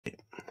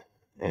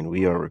and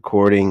we are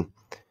recording.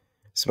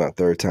 It's my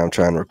third time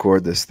trying to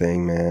record this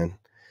thing, man.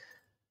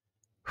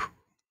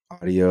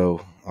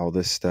 Audio, all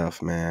this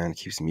stuff, man,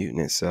 keeps muting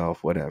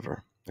itself,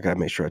 whatever. I gotta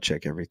make sure I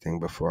check everything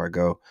before I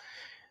go.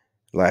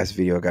 Last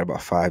video, I got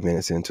about 5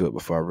 minutes into it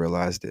before I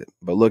realized it.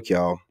 But look,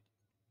 y'all,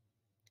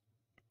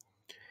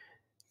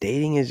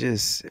 dating is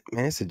just,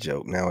 man, it's a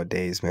joke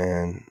nowadays,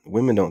 man.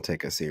 Women don't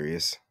take us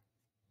serious.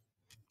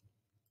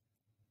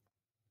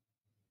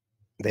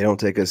 They don't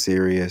take us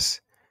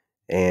serious,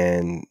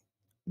 and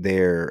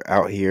they're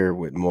out here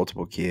with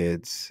multiple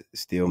kids,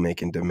 still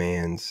making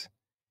demands.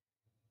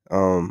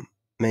 Man,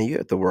 you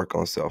have to work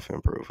on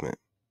self-improvement.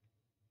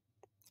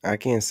 I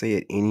can't say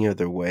it any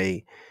other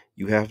way.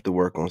 You have to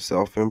work on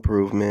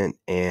self-improvement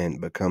and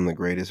become the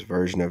greatest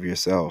version of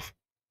yourself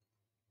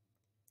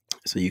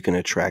so you can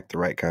attract the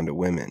right kind of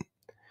women.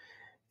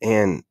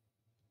 And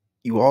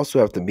you also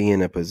have to be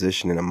in a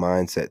position and a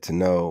mindset to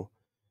know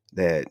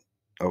that,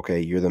 okay,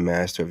 you're the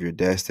master of your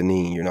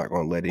destiny. You're not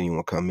going to let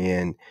anyone come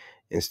in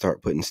and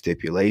start putting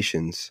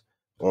stipulations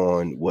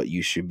on what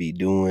you should be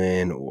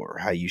doing or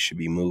how you should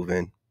be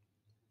moving.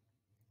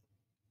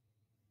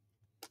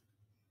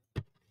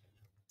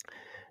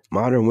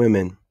 Modern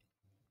women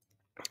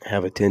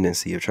have a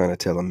tendency of trying to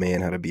tell a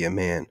man how to be a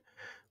man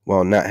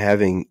while not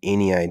having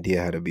any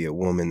idea how to be a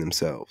woman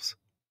themselves.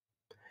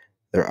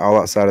 They're all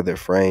outside of their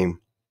frame,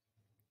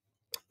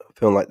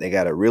 feeling like they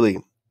got to really,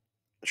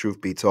 truth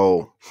be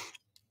told,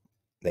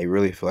 they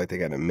really feel like they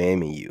got to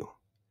mammy you.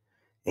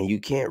 And you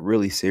can't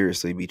really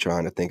seriously be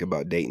trying to think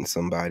about dating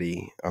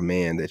somebody, a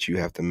man that you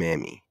have to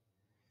mammy.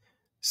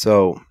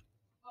 So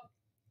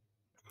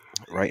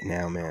right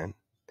now, man,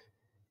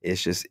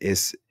 it's just,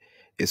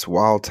 it's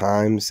wild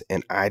times,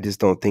 and I just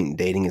don't think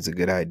dating is a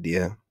good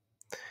idea.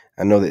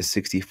 I know that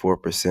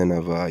 64%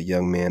 of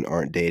young men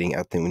aren't dating.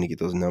 I think we need to get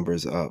those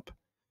numbers up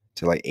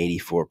to like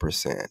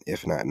 84%,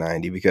 if not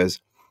 90, because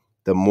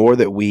the more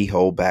that we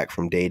hold back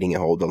from dating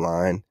and hold the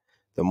line,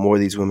 the more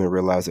these women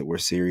realize that we're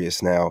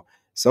serious. Now,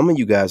 some of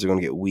you guys are going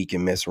to get weak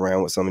and mess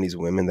around with some of these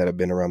women that have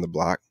been around the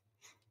block.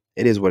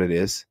 It is what it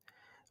is.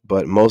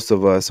 But most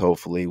of us,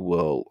 hopefully,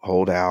 will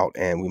hold out,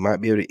 and we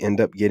might be able to end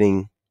up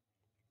getting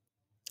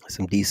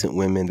some decent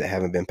women that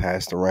haven't been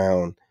passed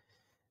around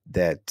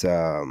that,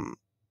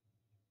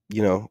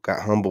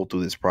 got humbled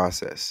through this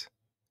process.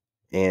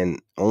 And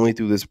only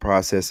through this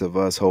process of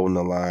us holding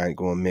the line,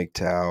 going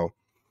Mgtow,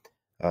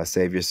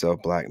 save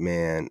yourself, black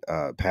man,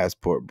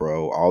 passport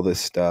bro, all this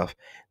stuff.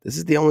 This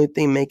is the only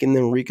thing making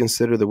them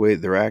reconsider the way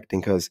they're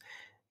acting, because,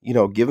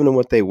 giving them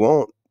what they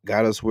want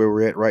got us where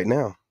we're at right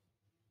now.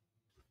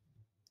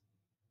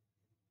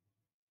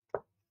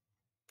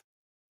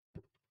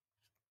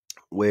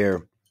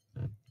 Where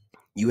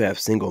you have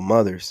single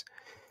mothers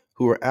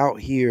who are out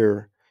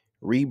here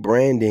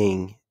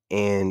rebranding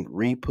and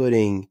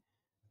re-putting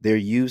their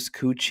used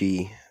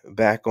coochie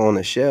back on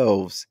the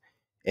shelves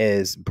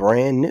as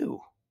brand new.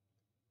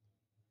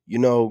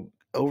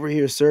 Over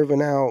here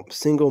serving out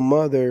single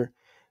mother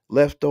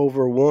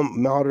leftover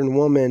modern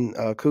woman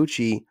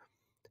coochie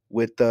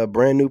with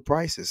brand new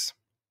prices.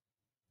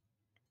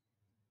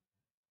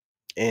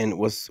 And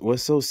what's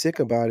so sick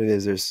about it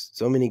is there's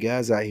so many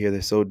guys out here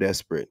that's so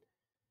desperate,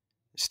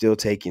 still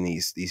taking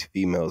these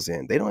females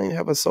in. They don't even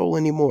have a soul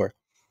anymore.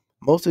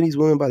 Most of these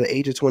women by the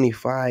age of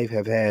 25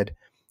 have had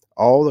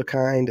all the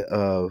kind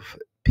of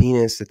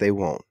penis that they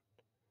want.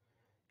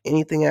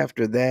 Anything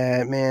after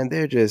that, man,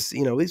 they're just,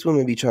 these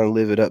women be trying to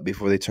live it up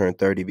before they turn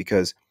 30,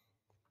 because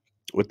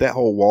with that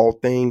whole wall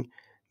thing,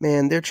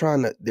 man, they're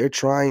trying to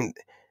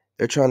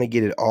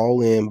get it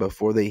all in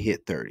before they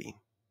hit 30.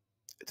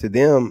 To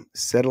them,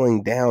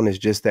 settling down is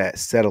just that,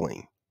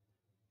 settling.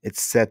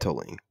 It's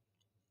settling.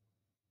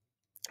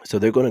 So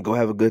they're going to go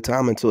have a good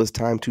time until it's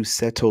time to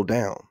settle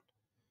down.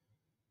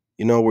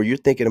 Where you're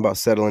thinking about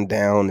settling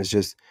down is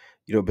just,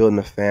 building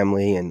a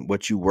family and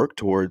what you work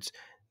towards.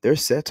 They're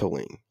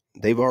settling.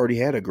 They've already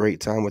had a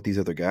great time with these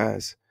other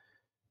guys.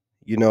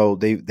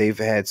 They've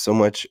had so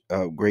much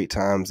great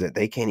times that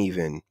they can't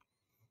even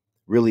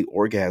really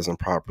orgasm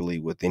properly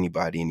with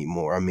anybody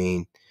anymore. I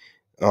mean,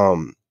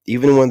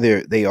 even when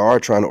they are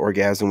trying to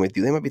orgasm with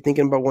you, they might be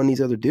thinking about one of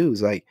these other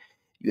dudes. Like,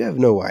 you have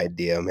no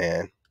idea,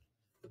 man.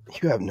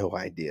 You have no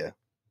idea.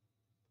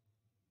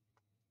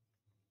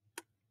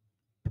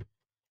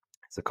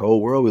 It's a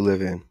cold world we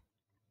live in.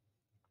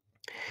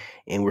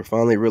 And we're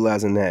finally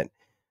realizing that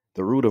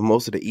the root of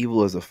most of the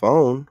evil is a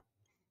phone.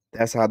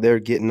 That's how they're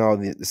getting all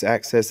this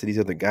access to these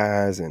other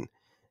guys and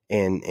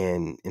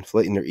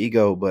inflating their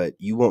ego. But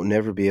you won't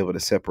never be able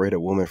to separate a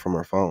woman from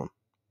her phone.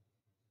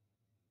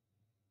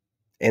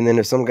 And then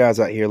there's some guys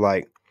out here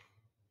like,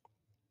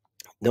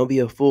 don't be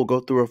a fool.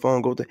 Go through her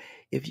phone.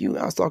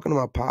 I was talking to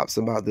my pops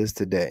about this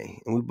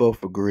today, and we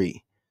both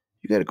agree.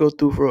 You got to go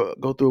through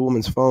a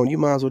woman's phone. You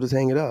might as well just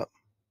hang it up.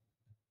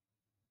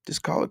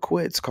 Just call it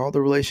quits. Call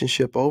the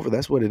relationship over.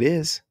 That's what it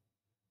is.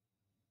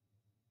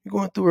 You're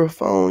going through her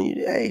phone.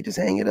 Hey, just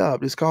hang it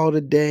up. Just call it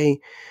a day.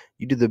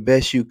 You did the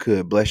best you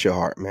could. Bless your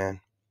heart, man.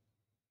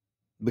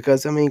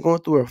 Because, going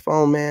through her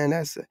phone, man,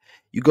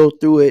 you go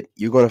through it,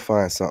 you're going to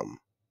find something.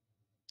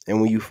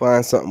 And when you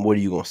find something, what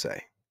are you gonna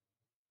say?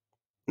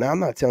 Now, I'm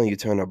not telling you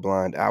to turn a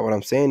blind eye. What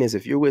I'm saying is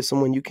if you're with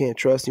someone you can't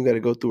trust and you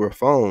gotta go through her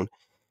phone,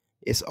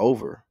 it's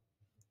over.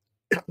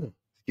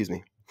 Excuse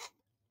me.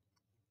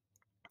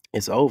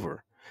 It's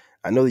over.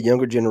 I know the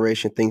younger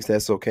generation thinks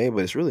that's okay,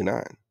 but it's really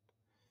not.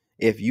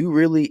 If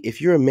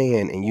you're a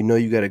man and you know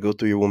you gotta go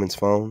through your woman's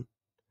phone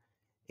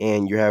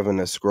and you're having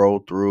to scroll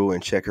through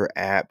and check her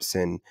apps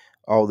and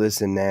all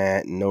this and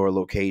that and know her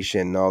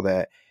location and all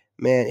that,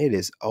 man, it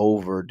is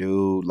over,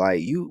 dude.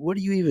 Like, what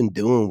are you even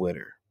doing with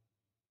her?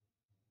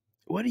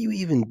 What are you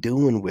even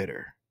doing with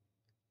her?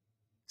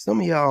 Some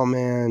of y'all,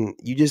 man,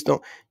 you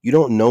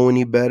don't know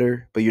any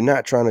better, but you're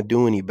not trying to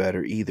do any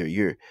better either.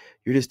 You're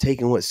just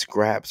taking what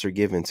scraps are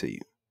given to you.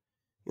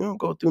 You don't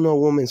go through no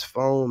woman's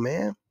phone,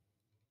 man.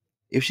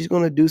 If she's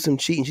gonna do some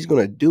cheating, she's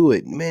gonna do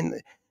it. Man,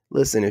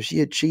 listen, if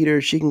she a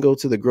cheater, she can go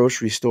to the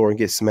grocery store and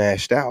get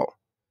smashed out.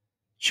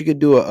 She could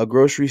do a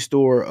grocery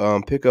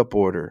store pickup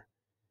order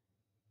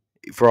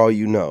for all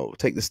you know.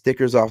 Take the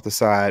stickers off the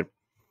side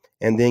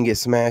and then get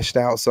smashed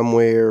out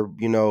somewhere,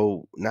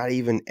 not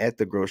even at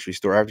the grocery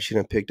store. After she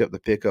done picked up the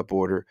pickup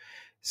order,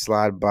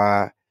 slide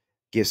by,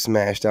 get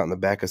smashed out in the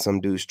back of some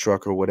dude's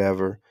truck or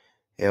whatever.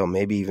 Hell,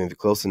 maybe even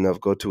close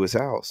enough, go to his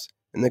house.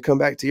 And then come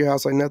back to your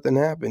house like nothing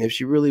happened. If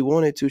she really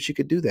wanted to, she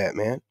could do that,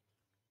 man.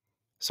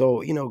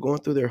 So,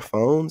 going through their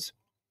phones,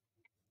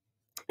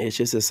 it's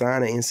just a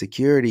sign of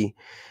insecurity.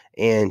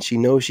 And she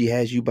knows she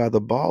has you by the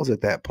balls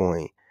at that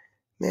point.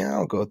 Man, I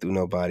don't go through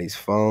nobody's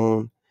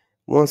phone.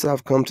 Once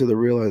I've come to the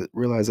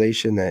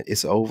realization that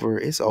it's over,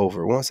 it's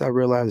over. Once I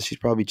realize that she's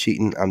probably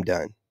cheating, I'm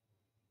done.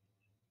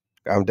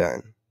 I'm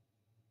done.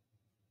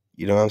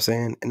 You know what I'm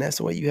saying? And that's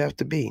the way you have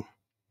to be.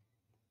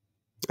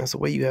 That's the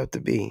way you have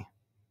to be.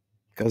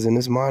 Because in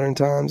this modern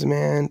times,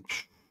 man,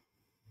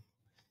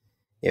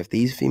 if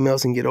these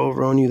females can get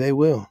over on you, they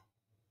will.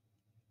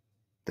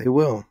 They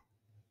will.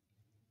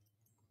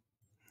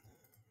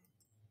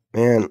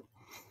 Man,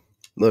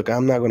 look,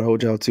 I'm not going to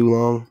hold y'all too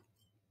long.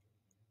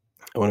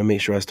 I want to make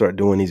sure I start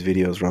doing these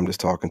videos where I'm just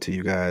talking to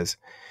you guys.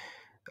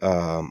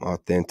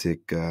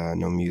 Authentic,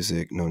 no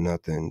music, no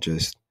nothing,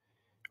 just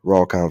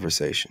raw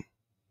conversation.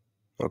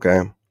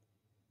 Okay?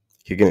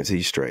 Kicking it to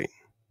you straight.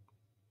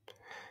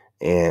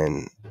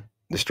 And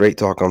the straight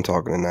talk I'm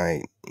talking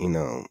tonight,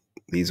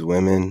 these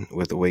women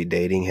with the way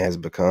dating has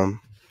become.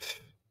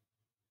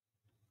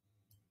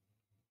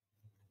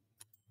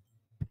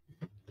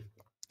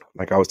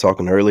 Like I was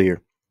talking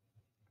earlier,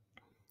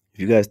 if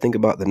you guys think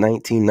about the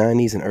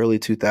 1990s and early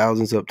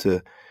 2000s up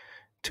to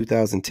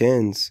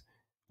 2010s,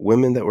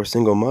 women that were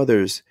single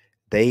mothers,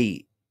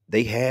 they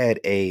had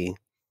a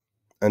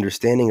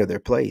understanding of their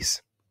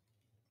place,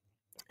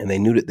 and they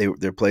knew that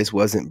their place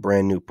wasn't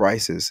brand new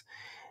prices.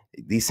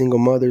 These single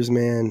mothers,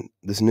 man,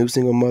 this new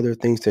single mother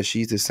thinks that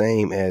she's the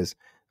same as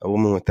a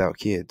woman without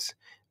kids.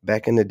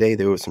 Back in the day,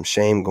 there was some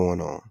shame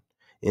going on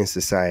in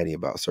society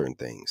about certain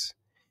things.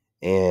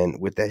 And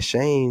with that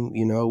shame,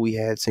 we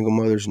had single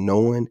mothers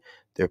knowing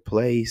their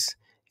place,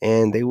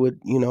 and they would,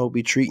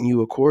 be treating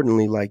you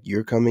accordingly, like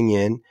you're coming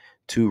in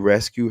to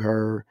rescue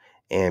her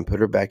and put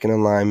her back in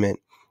alignment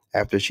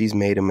after she's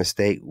made a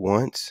mistake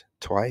once,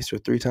 twice, or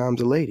three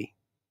times a lady.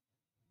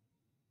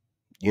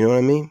 You know what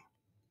I mean?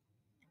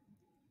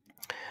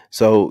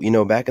 So,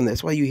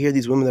 that's why you hear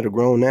these women that are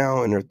grown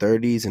now in their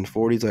 30s and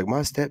 40s, like, my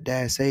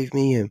stepdad saved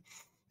me, and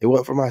it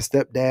wasn't for my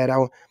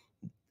stepdad.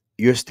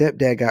 Your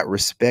stepdad got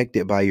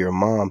respected by your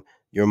mom.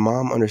 Your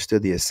mom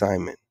understood the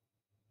assignment.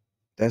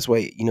 That's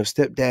why,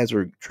 stepdads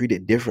were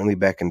treated differently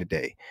back in the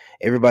day.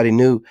 Everybody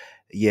knew,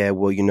 yeah,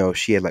 well,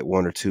 she had like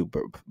one or two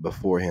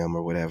before him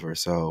or whatever.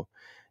 So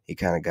he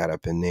kind of got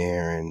up in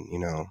there and,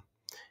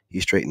 he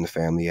straightened the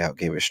family out,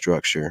 gave it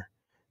structure,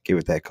 gave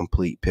it that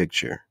complete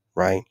picture,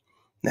 right?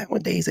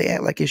 Nowadays, they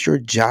act like it's your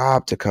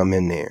job to come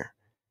in there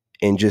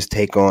and just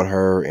take on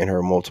her and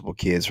her multiple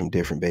kids from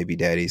different baby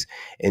daddies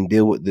and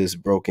deal with this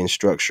broken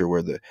structure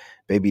where the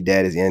baby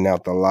dad is in and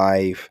out the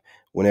life.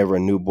 Whenever a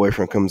new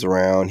boyfriend comes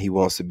around, he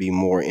wants to be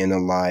more in the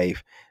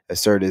life,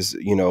 assert his,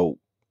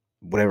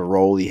 whatever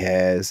role he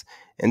has.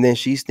 And then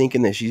she's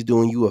thinking that she's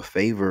doing you a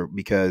favor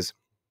because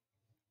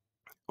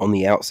on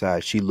the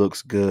outside, she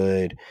looks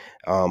good.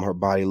 Her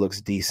body looks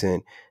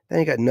decent. That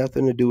ain't got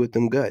nothing to do with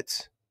them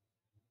guts.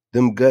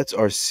 Them guts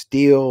are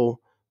still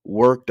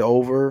worked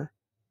over,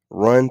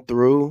 run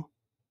through.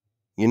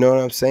 You know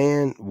what I'm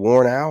saying?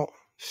 Worn out.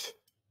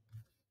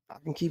 I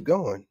can keep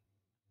going.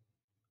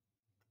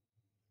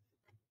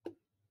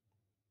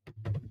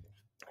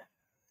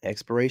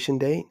 Expiration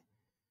date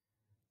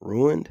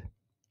ruined.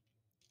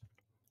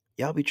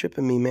 Y'all be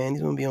tripping me, man.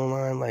 He's gonna be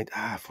online like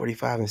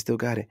 45 and still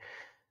got it.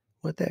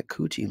 What that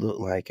coochie look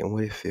like and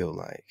what it feel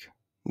like?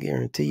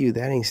 Guarantee you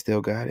that ain't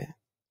still got it.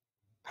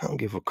 I don't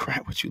give a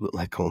crap what you look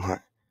like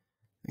online.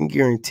 I can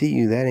guarantee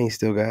you that ain't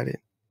still got it.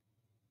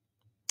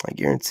 I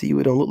guarantee you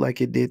it don't look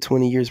like it did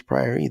 20 years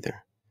prior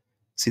either.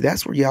 See,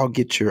 that's where y'all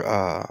get your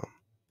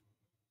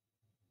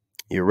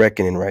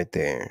reckoning right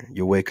there,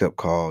 your wake up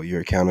call,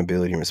 your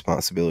accountability and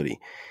responsibility.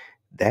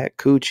 That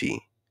coochie,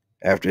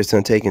 after it's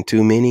done taking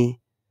too many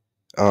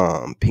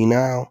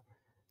penile,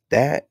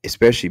 That,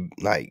 especially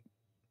like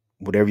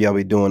whatever y'all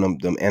be doing,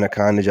 them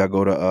anacondas y'all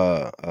go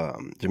to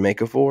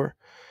Jamaica for,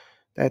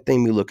 that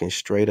thing be looking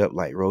straight up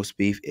like roast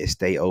beef. It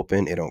stay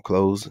open, it don't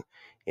close.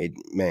 It,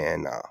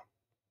 man, nah,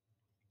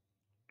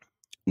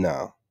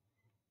 nah.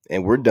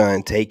 And we're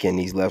done taking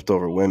these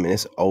leftover women.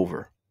 It's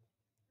over.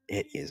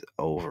 It is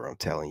over. I'm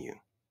telling you.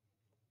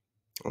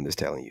 I'm just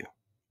telling you.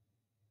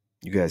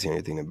 You guys hear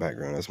anything in the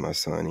background? That's my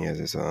son. He has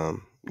his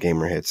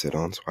gamer headset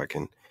on, so I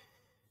can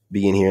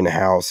be in here in the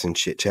house and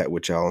chit chat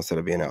with y'all instead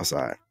of being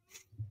outside.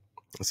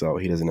 So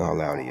he doesn't know how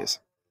loud he is.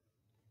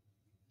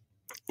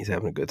 He's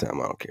having a good time.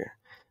 I don't care.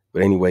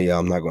 But anyway, y'all,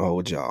 I'm not gonna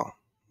hold y'all.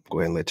 Go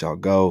ahead and let y'all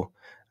go.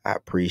 I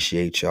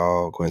appreciate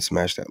y'all. Go ahead and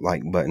smash that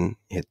like button.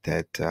 Hit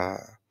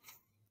that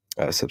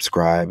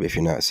subscribe if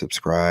you're not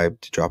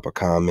subscribed. Drop a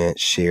comment.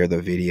 Share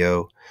the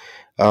video.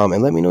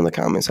 And let me know in the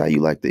comments how you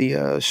like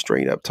the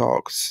straight up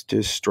talks.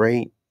 Just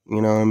straight,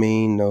 you know what I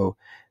mean? No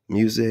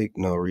music,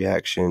 no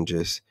reaction,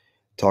 just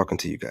talking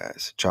to you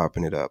guys,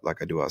 chopping it up like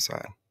I do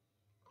outside.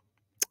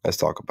 Let's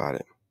talk about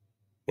it.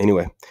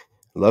 Anyway,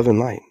 love and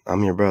light.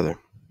 I'm your brother,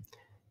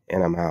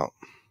 and I'm out.